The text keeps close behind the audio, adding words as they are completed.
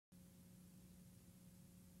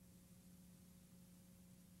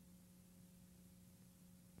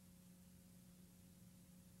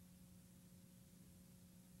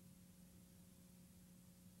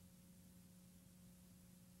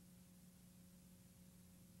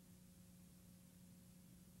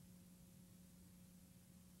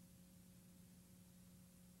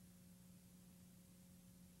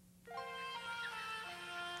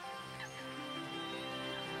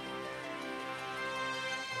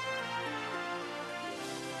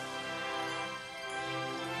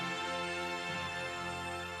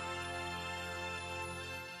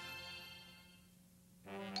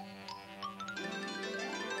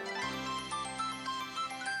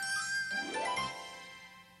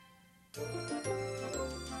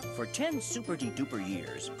For 10 super-de-duper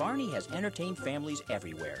years, Barney has entertained families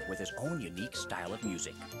everywhere with his own unique style of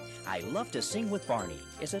music. I Love to Sing with Barney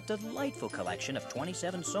is a delightful collection of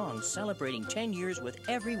 27 songs celebrating 10 years with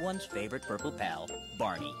everyone's favorite purple pal,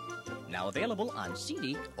 Barney. Now available on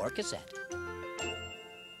CD or cassette.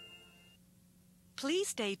 Please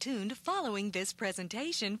stay tuned following this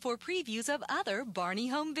presentation for previews of other Barney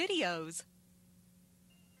home videos.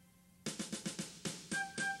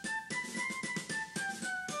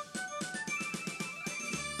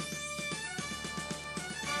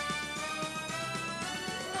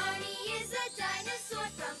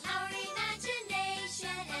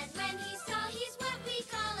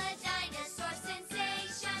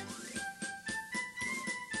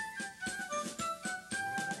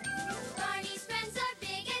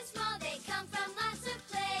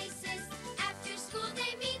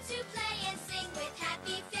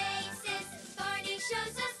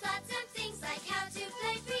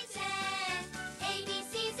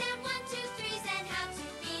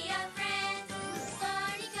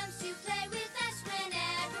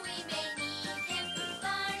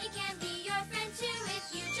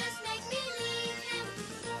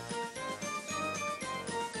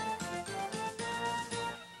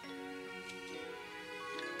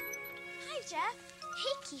 Jeff.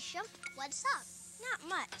 Hey, Keisha. What's up? Not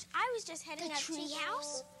much. I was just heading up to... The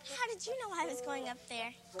treehouse? How did you know I was going up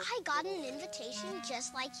there? I got an invitation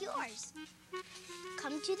just like yours.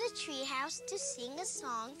 Come to the treehouse to sing a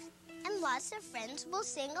song, and lots of friends will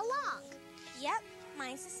sing along. Yep,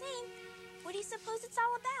 mine's the same. What do you suppose it's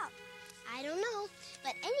all about? I don't know,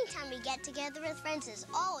 but anytime we get together with friends is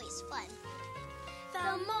always fun.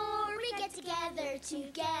 The more we get together,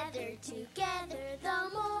 the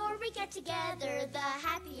more we get together, the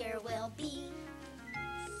happier we'll be.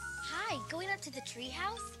 Hi, going up to the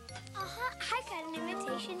treehouse? I got an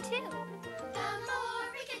invitation too. The more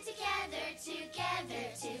we get together,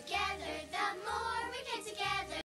 the more we get together.